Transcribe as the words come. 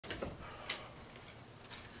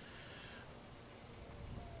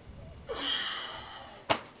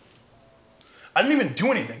I didn't even do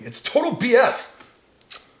anything. It's total BS.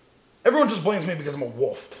 Everyone just blames me because I'm a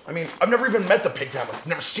wolf. I mean, I've never even met the pig family. I've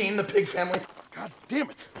never seen the pig family. God damn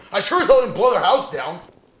it. I sure as hell didn't blow their house down.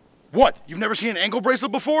 What? You've never seen an ankle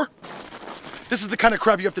bracelet before? This is the kind of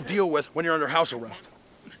crap you have to deal with when you're under house arrest.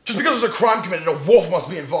 Just because there's a crime committed, a wolf must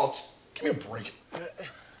be involved. Just give me a break.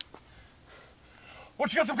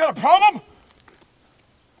 What, you got some kind of problem?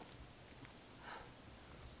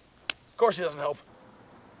 Of course he doesn't help.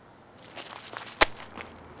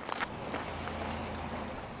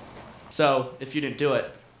 So, if you didn't do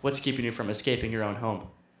it, what's keeping you from escaping your own home?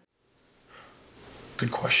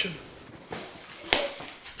 Good question.